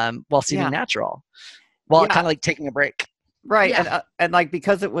while seeming natural, while kind of like taking a break. Right, and like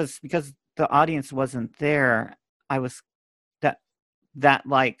because the audience wasn't there, I was that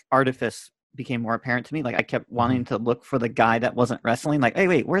like artifice became more apparent to me. Like I kept wanting to look for the guy that wasn't wrestling. Like, hey,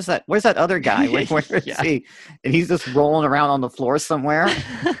 wait, where's that other guy? Like, where is he? And he's just rolling around on the floor somewhere.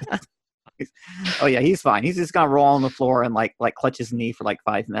 Oh yeah, he's fine. He's just gonna roll on the floor and like clutch his knee for like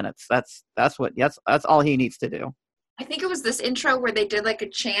 5 minutes. That's all he needs to do. I think it was this intro where they did like a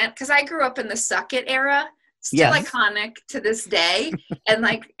chant, because I grew up in the Suck It era. Still iconic to this day, and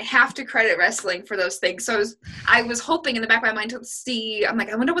like have to credit wrestling for those things. So I was hoping in the back of my mind to see, I'm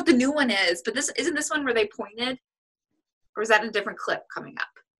like, I wonder what the new one is, but isn't this one where they pointed, or is that a different clip coming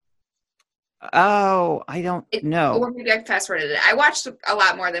up? Oh, I don't know. Or maybe I fast forwarded it. I watched a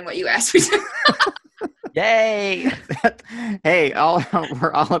lot more than what you asked me to. Yay! Hey,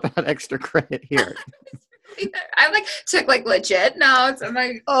 we're all about extra credit here. I like took like legit notes. I'm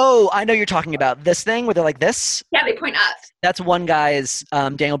like, oh, I know you're talking about this thing where they're like this. Yeah, they point up. That's one guy's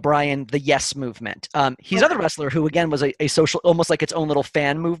Daniel Bryan, the Yes movement. He's another wrestler who again was a social, almost like its own little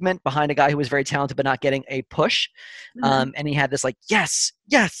fan movement behind a guy who was very talented but not getting a push. And he had this like yes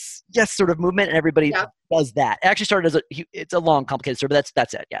sort of movement, and everybody does that. It actually started as it's a long, complicated story, but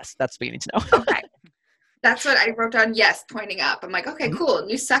that's it. Yes, that's what you need to know. Okay, that's what I wrote down. Yes, pointing up. I'm like, okay, cool,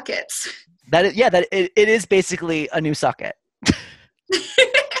 new suck it's. It is basically a new suck it.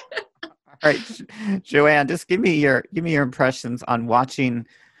 All right, Joanne, just give me your impressions on watching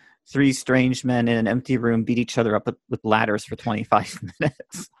 3 strange men in an empty room beat each other up with ladders for 25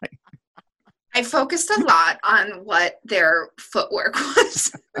 minutes. I focused a lot on what their footwork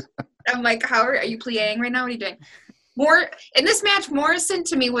was. I'm like, are you playing right now? What are you doing? In this match, Morrison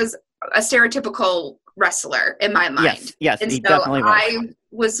to me was a stereotypical wrestler in my mind. Yes, and he so definitely was. I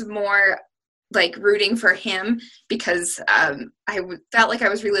was more like rooting for him because I felt like I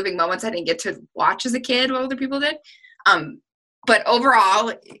was reliving moments I didn't get to watch as a kid while other people did. But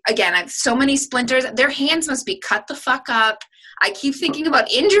overall, again, I have so many splinters. Their hands must be cut the fuck up. I keep thinking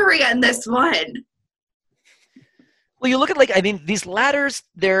about injury on this one. Well, you look at these ladders.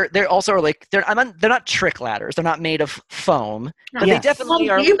 They're also like they're not trick ladders. They're not made of foam, but they definitely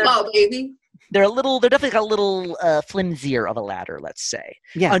are. Depot, baby. they're definitely got a little flimsier of a ladder, let's say.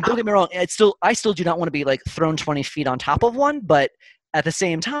 Yeah. Don't get me wrong, I still do not want to be like thrown 20 feet on top of one, but at the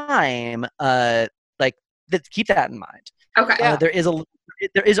same time, keep that in mind. Okay. There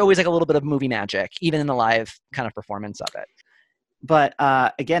is always like a little bit of movie magic, even in the live kind of performance of it. But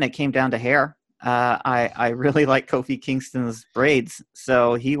again, it came down to hair. I really like Kofi Kingston's braids,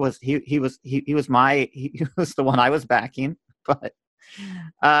 so he was the one I was backing. But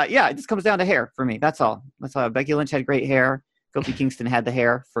yeah, it just comes down to hair for me. That's all. Becky Lynch had great hair. Kofi Kingston had the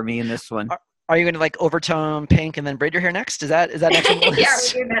hair for me in this one. Are you going to like overtone pink and then braid your hair next? Is that next on the list? Yeah,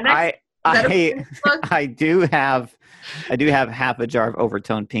 we're doing that next. I do have half a jar of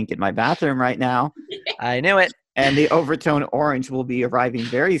overtone pink in my bathroom right now. I knew it. And the overtone orange will be arriving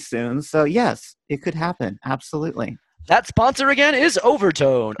very soon. So yes, it could happen. Absolutely. That sponsor again is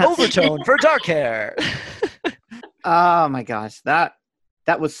Overtone. Overtone for dark hair. Oh my gosh, that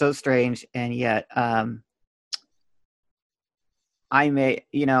was so strange, and yet I may,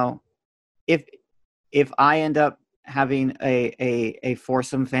 if I end up having a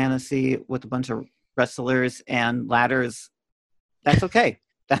foursome fantasy with a bunch of wrestlers and ladders, that's okay.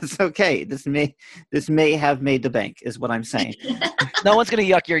 That's okay. This may have made the bank, is what I'm saying. No one's gonna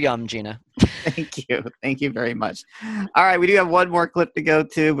yuck your yum, Gina. Thank you very much. All right, we do have one more clip to go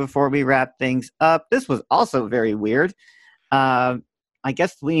to before we wrap things up. This was also very weird. I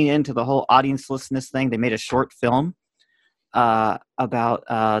guess leaning into the whole audiencelessness thing, they made a short film about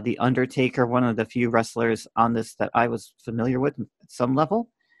The Undertaker, one of the few wrestlers on this that I was familiar with at some level,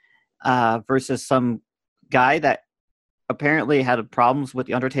 versus some guy that apparently had problems with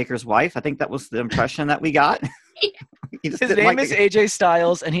The Undertaker's wife. I think that was the impression that we got. His name is AJ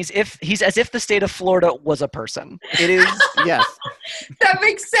Styles, and he's as if the state of Florida was a person. It is. Yes. That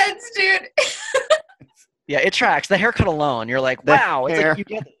makes sense, dude. Yeah, it tracks. The haircut alone, you're like, wow. It's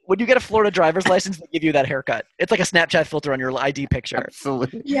like when you get a Florida driver's license, they give you that haircut. It's like a Snapchat filter on your ID picture.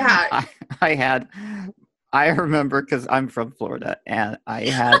 Absolutely. Yeah. I remember, because I'm from Florida, and I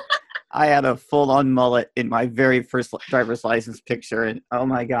had a full-on mullet in my very first driver's license picture, and oh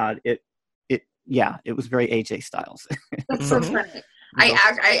my God, it was very AJ Styles. That's so funny.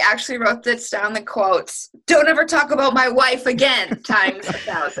 I actually wrote this down, the quotes. Don't ever talk about my wife again, times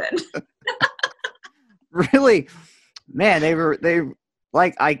 1,000. Really, man,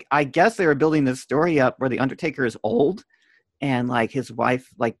 I guess they were building this story up where the Undertaker is old, and like his wife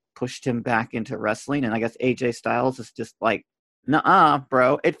like pushed him back into wrestling, and I guess AJ Styles is just like, nuh-uh,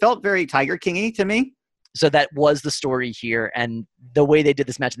 bro. It felt very Tiger King-y to me. So that was the story here, and the way they did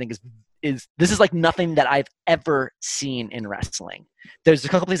this match, I think, is this is like nothing that I've ever seen in wrestling. There's a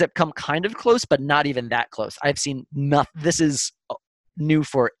couple things that come kind of close, but not even that close. I've seen nothing. This is new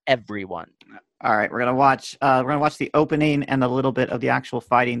for everyone. All right, we're gonna watch the opening and a little bit of the actual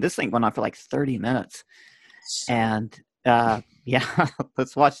fighting. This thing went on for like 30 minutes, and yeah,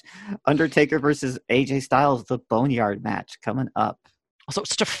 let's watch Undertaker versus AJ Styles, the Boneyard match coming up. Also,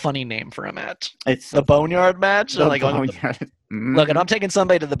 it's such a funny name for a match. It's the Boneyard match. The like, Boneyard. Look, if I'm taking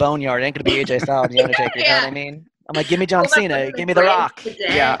somebody to the Boneyard, it ain't gonna be AJ Styles, the Undertaker. You know what I mean? I'm like, give me John Cena, give me The Rock.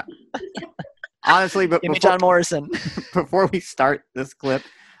 Yeah. Honestly, but give me John Morrison. Before we start this clip,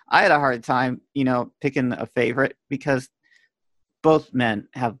 I had a hard time, picking a favorite because both men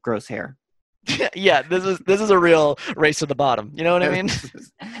have gross hair. Yeah, this is a real race to the bottom. You know what I mean?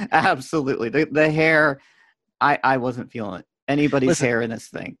 Absolutely. The hair, I wasn't feeling it. Anybody's hair in this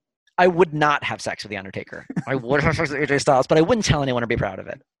thing. I would not have sex with The Undertaker. I would have sex with AJ Styles, but I wouldn't tell anyone or be proud of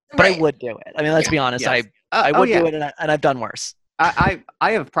it. But I would do it. I mean, let's be honest. Yes. I would do it, and I've done worse. I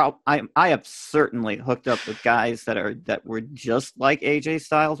have certainly hooked up with guys that were just like AJ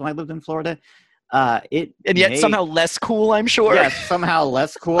Styles when I lived in Florida. Somehow less cool, I'm sure. Yes, somehow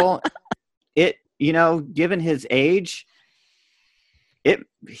less cool. Given his age,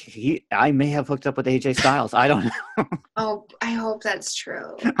 I may have hooked up with AJ Styles. I don't know. Oh, I hope that's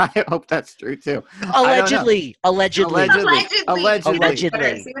true. I hope that's true too. Allegedly, I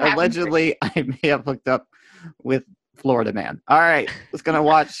may have hooked up with Florida man. All right, let's gonna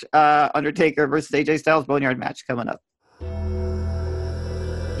watch Undertaker versus AJ Styles Boneyard match coming up.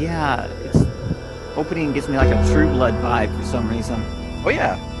 Yeah, it's opening gives me like a True Blood vibe for some reason. Oh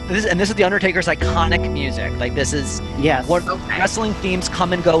yeah. This is the Undertaker's iconic music. Like this is wrestling themes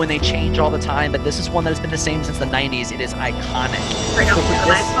come and go and they change all the time, but this is one that has been the same since the 90s. It is iconic.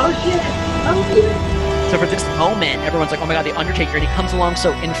 So for this moment, everyone's like, oh my God, the Undertaker, and he comes along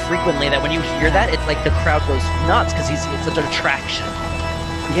so infrequently that when you hear that, it's like the crowd goes nuts because he's such an attraction.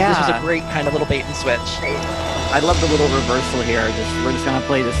 Yeah. This was a great kind of little bait and switch. I love the little reversal here. We're just gonna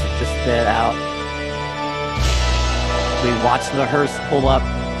play this bit out. We watch the hearse pull up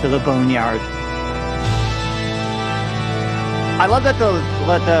to the Boneyard. I love that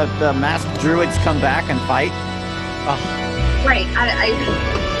the masked druids come back and fight. Oh. Right.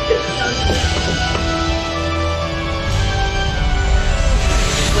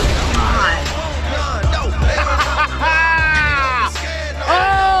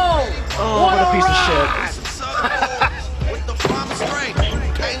 Oh, what a piece of shit.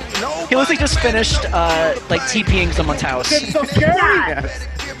 He looks like just finished like TPing someone's house. It's so scary. Yeah,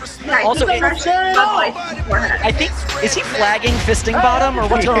 Also, I think, is he flagging fisting bottom or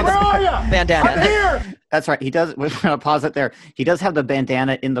what's going on with the bandana? That's right. He does. We're going to pause it there. He does have the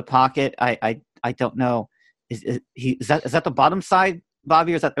bandana in the pocket. I don't know. Is that the bottom side,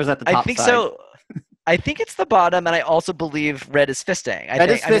 Bobby, or is that the top side? I think so. I think it's the bottom, and I also believe Red is fisting. I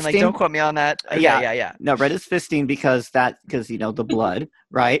mean, like, don't quote me on that. Yeah. No, Red is fisting because the blood,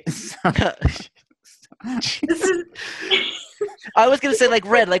 right? I was gonna say like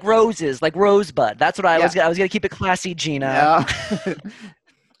red, like roses, like rosebud. That's what I was gonna keep it classy, Gina. Yeah.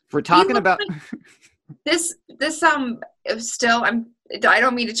 We're talking about this. Still, I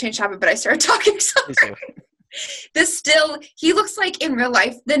don't mean to change topic, but I started talking. So he looks like in real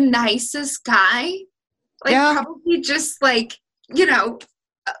life the nicest guy. Like probably just like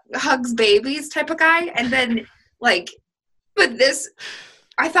hugs babies type of guy, and then but this.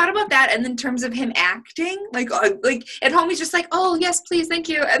 I thought about that, and in terms of him acting, like at home he's just like, "Oh yes, please, thank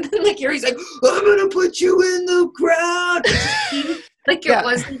you," and then like here he's like, "I'm gonna put you in the ground." It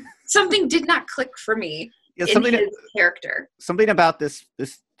was something did not click for me in his character. Something about this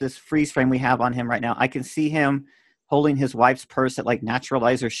freeze frame we have on him right now. I can see him holding his wife's purse at like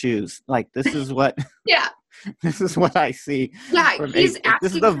Naturalizer shoes. Like this is what. Yeah. This is what I see. Yeah, he's asking.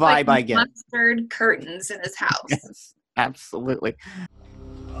 This is the vibe I get. Mustard curtains in his house. Yes, absolutely.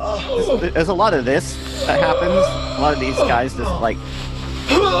 There's a lot of this that happens. A lot of these guys just like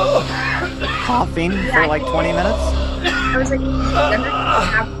coughing for like 20 minutes. I was like, doesn't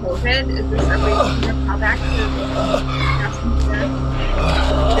have COVID? Is this everybody's going to call back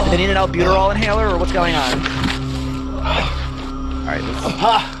to they need an albuterol inhaler or what's going on? All right.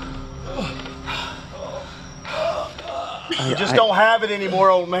 You just don't have it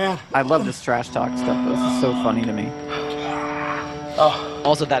anymore, old man. I love this trash talk stuff. This is so funny to me.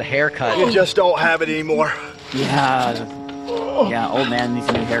 Also, that haircut. You just don't have it anymore. Yeah, old man needs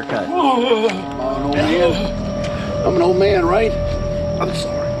a new haircut. Old man. I'm an old man, right? I'm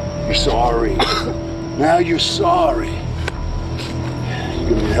sorry. You're sorry. Now you're sorry. You're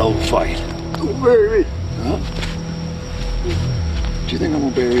gonna be a hell of a fight. Don't bury me. Huh? Do you think I'm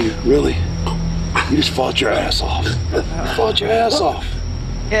gonna bury you? Really? You just fought your ass off. Fought your ass off.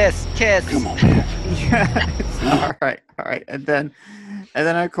 Kiss. Come on, man. All right. And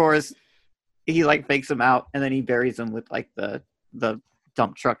then of course he like fakes him out, and then he buries him with like the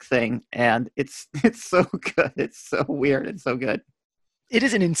dump truck thing, and it's so good. It's so weird and so good. It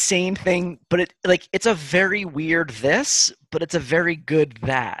is an insane thing, but it's a very weird this, but it's a very good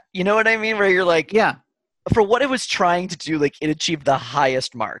that. You know what I mean? Where you're like, yeah. For what it was trying to do, like it achieved the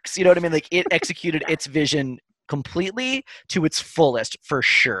highest marks. You know what I mean? Like it executed its vision completely to its fullest for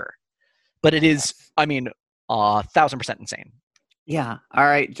sure. But it is, 1,000% insane. Yeah. All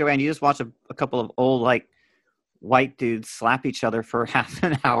right, Joanne, you just watched a couple of old like white dudes slap each other for half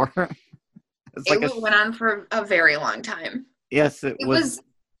an hour. It went on for a very long time. Yes, it was.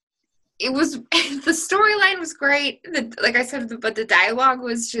 It was the storyline was great. Like I said, but the dialogue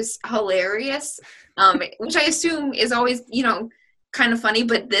was just hilarious, which I assume is always, kind of funny.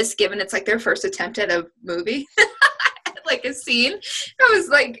 But this, given it's like their first attempt at a movie, like a scene, I was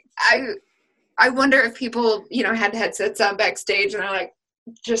like, I wonder if people, had headsets on backstage and are like,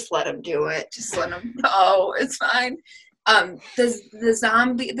 just let them do it. Just let them go. It's fine. Not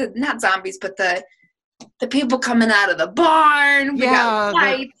zombies, but the people coming out of the barn. We got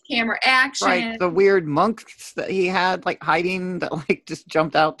lights, camera action. Right, the weird monks that he had like hiding that like just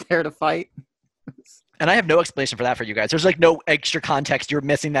jumped out there to fight. And I have no explanation for that for you guys. There's like no extra context you're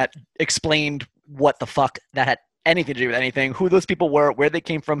missing that explained what the fuck that had anything to do with anything, who those people were, where they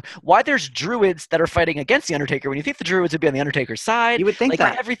came from, why there's druids that are fighting against the Undertaker when you think the druids would be on the Undertaker's side. You would think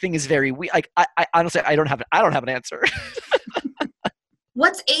that. Everything is very weird. Like I honestly I don't have an answer.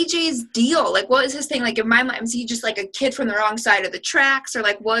 What's AJ's deal? Like, what is his thing? Like, in my mind, is he just like a kid from the wrong side of the tracks? Or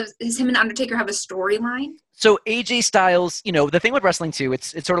like, does him and Undertaker have a storyline? So AJ Styles, the thing with wrestling too,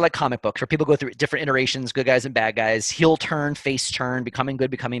 it's sort of like comic books where people go through different iterations, good guys and bad guys, heel turn, face turn, becoming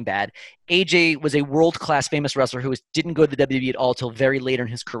good, becoming bad. AJ was a world-class famous wrestler who didn't go to the WWE at all till very late in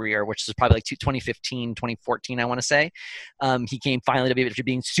his career, which is probably like 2015, 2014, I want to say. He came finally to WWE after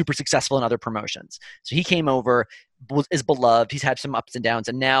being super successful in other promotions. So he came over, is beloved. He's had some ups and downs,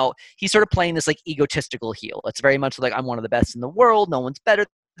 and now he's sort of playing this like egotistical heel. It's very much like, I'm one of the best in the world. No one's better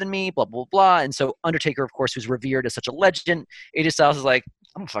than me, blah, blah, blah. And so Undertaker, of course, who's revered as such a legend, AJ Styles is like,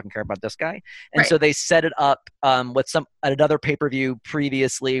 I don't fucking care about this guy. And so they set it up with at another pay-per-view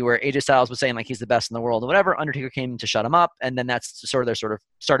previously where AJ Styles was saying like he's the best in the world or whatever. Undertaker came to shut him up, and then that's sort of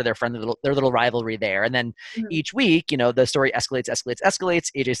started their their little rivalry there. And then each week, the story escalates.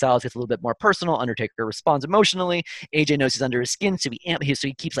 AJ Styles gets a little bit more personal. Undertaker responds emotionally. AJ knows he's under his skin, so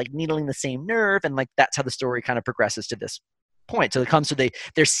he keeps like needling the same nerve, and like that's how the story kind of progresses to this point. So it comes to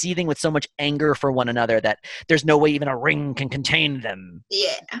they're seething with so much anger for one another that there's no way even a ring can contain them.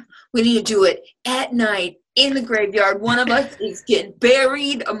 Yeah, we need to do it at night in the graveyard. One of us is getting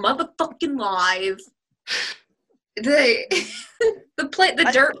buried a motherfucking live. The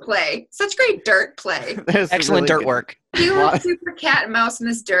dirt play, such great dirt play. Excellent dirt work. You were super cat and mouse in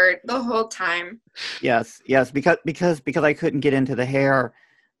this dirt the whole time. Yes, because I couldn't get into the hair.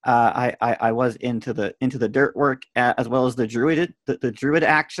 I was into the dirt work as well as the druid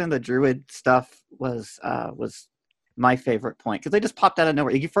action. The druid stuff was my favorite point because they just popped out of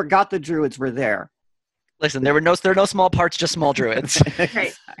nowhere. You forgot the druids were there. Listen, there are no small parts, just small druids.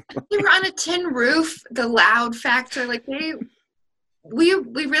 Right. They were on a tin roof. The loud factor, like we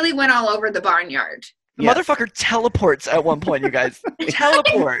really went all over the barnyard. The motherfucker teleports at one point, you guys.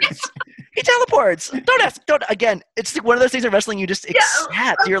 Teleports. He teleports. Don't again. It's like one of those things in wrestling you just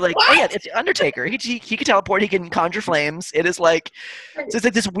accept. You're like, oh yeah, it's Undertaker. He can teleport. He can conjure flames. It is like, so it's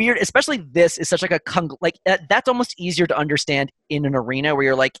like this weird. Especially this is such like that's almost easier to understand in an arena where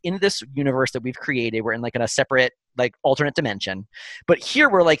you're like in this universe that we've created. We're in like in a separate like alternate dimension, but here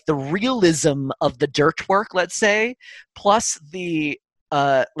we're like the realism of the dirt work, let's say, plus the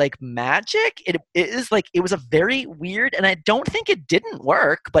like magic. It is like it was a very weird, and I don't think it didn't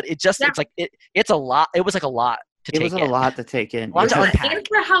work, but it just it's a lot. It was like a lot to take in. It was a lot to take in. A lot to unpack. And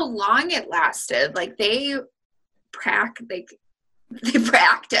for how long it lasted, like they practiced.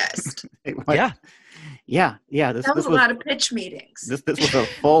 Yeah. That was a lot of pitch meetings. This was a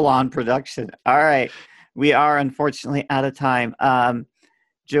full-on production. All right, we are unfortunately out of time.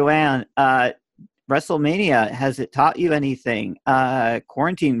 Joanne, WrestleMania, has it taught you anything?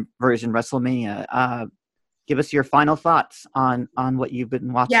 Quarantine version WrestleMania. Give us your final thoughts on what you've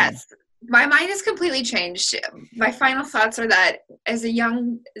been watching. Yes, my mind has completely changed. My final thoughts are that as a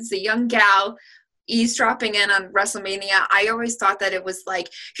young gal eavesdropping in on WrestleMania, I always thought that it was like,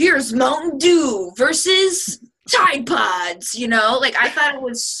 here's Mountain Dew versus Tide Pods, like I thought it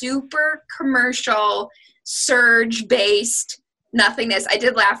was super commercial, surge based nothingness. I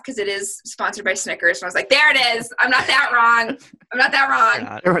did laugh because it is sponsored by Snickers, and I was like, there it is. I'm not that wrong.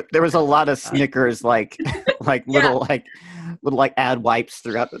 There was a lot of Snickers, like little ad wipes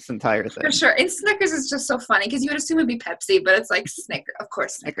throughout this entire thing. For sure. And Snickers is just so funny because you would assume it'd be Pepsi, but it's like Snickers. Of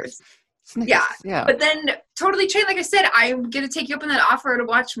course, Snickers. Yeah. But then totally changed. Like I said, I'm going to take you up on that offer to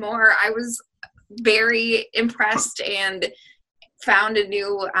watch more. I was very impressed and found a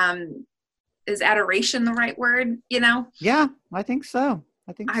new, is adoration the right word, Yeah, I think so.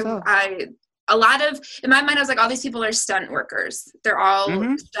 A lot of, in my mind, I was like, all these people are stunt workers. They're all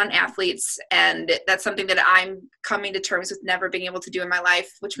stunt athletes. And that's something that I'm coming to terms with never being able to do in my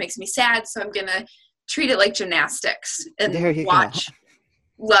life, which makes me sad. So I'm going to treat it like gymnastics and watch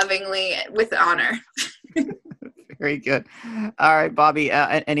lovingly with honor. Very good. All right, Bobby,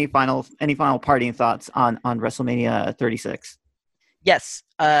 any final parting thoughts on WrestleMania 36? Yes.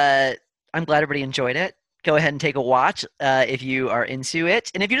 I'm glad everybody enjoyed it. Go ahead and take a watch if you are into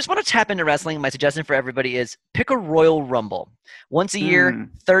it. And if you just want to tap into wrestling, my suggestion for everybody is pick a Royal Rumble. Once a year,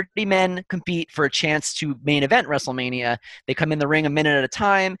 30 men compete for a chance to main event WrestleMania. They come in the ring a minute at a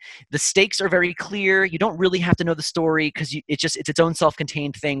time. The stakes are very clear. You don't really have to know the story because it's its own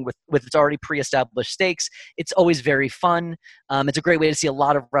self-contained thing with its already pre-established stakes. It's always very fun. It's a great way to see a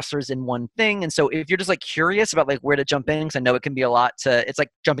lot of wrestlers in one thing. And so if you're just like curious about like where to jump in, because I know it can be a lot it's like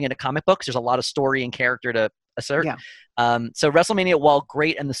jumping into comic books. There's a lot of story and character to assert. Yeah. So WrestleMania, while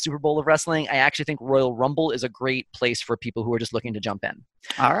great and the Super Bowl of wrestling, I actually think Royal Rumble is a great place for people who are just looking to jump in.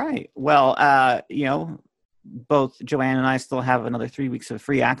 All right. Well, both Joanne and I still have another 3 weeks of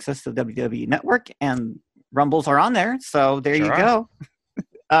free access to the WWE Network, and Rumbles are on there. So there you go.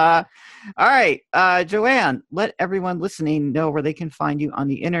 All right. Joanne, let everyone listening know where they can find you on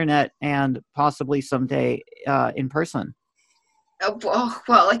the internet and possibly someday in person. Well,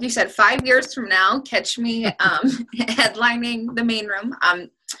 like you said, 5 years from now, catch me headlining the main room.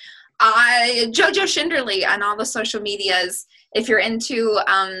 Jojo Shinderly on all the social medias. If you're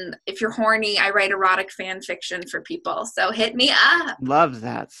if you're horny, I write erotic fan fiction for people. So hit me up. Love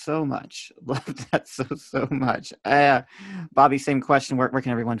that so much. Love that so much. Bobby, same question. Where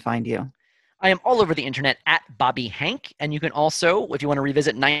can everyone find you? I am all over the internet at Bobby Hank. And you can also, if you want to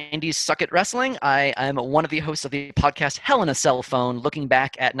revisit 90s Suck It Wrestling, I am one of the hosts of the podcast Hell in a Cell Phone, looking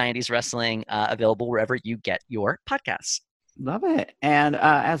back at 90s wrestling, available wherever you get your podcasts. Love it. And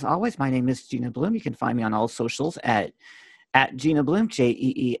as always, my name is Gina Bloom. You can find me on all socials at Gina Bloom,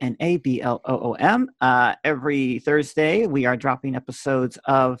 JEENABLOOM. Every Thursday, we are dropping episodes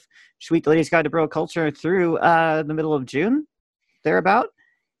of Sweet the Ladies Guide to Bro Culture through the middle of June, thereabout.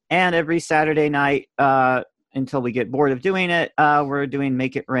 And every Saturday night, until we get bored of doing it, we're doing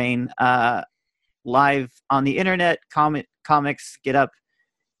Make It Rain live on the internet. Comics, get up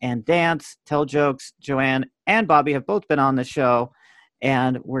and dance, tell jokes. Joanne and Bobby have both been on the show,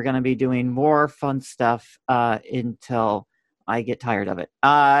 and we're going to be doing more fun stuff until I get tired of it.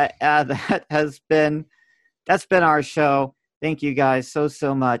 That's been our show. Thank you guys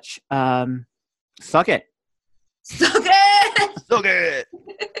so much. Suck it. Suck it. So good.